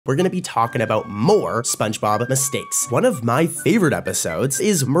we're gonna be talking about more SpongeBob mistakes. One of my favorite episodes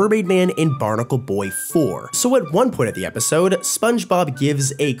is Mermaid Man and Barnacle Boy 4. So at one point of the episode, SpongeBob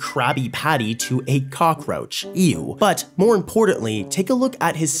gives a Krabby Patty to a cockroach. Ew. But more importantly, take a look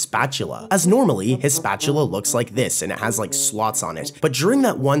at his spatula. As normally, his spatula looks like this and it has like slots on it. But during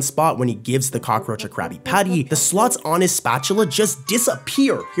that one spot when he gives the cockroach a Krabby Patty, the slots on his spatula just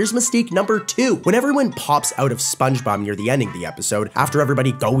disappear. Here's mistake number 2. When everyone pops out of SpongeBob near the ending of the episode, after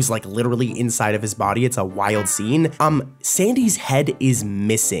everybody goes like literally inside of his body, it's a wild scene, Sandy's head is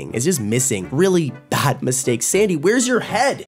missing. It's just missing. Really bad mistake. Sandy, where's your head?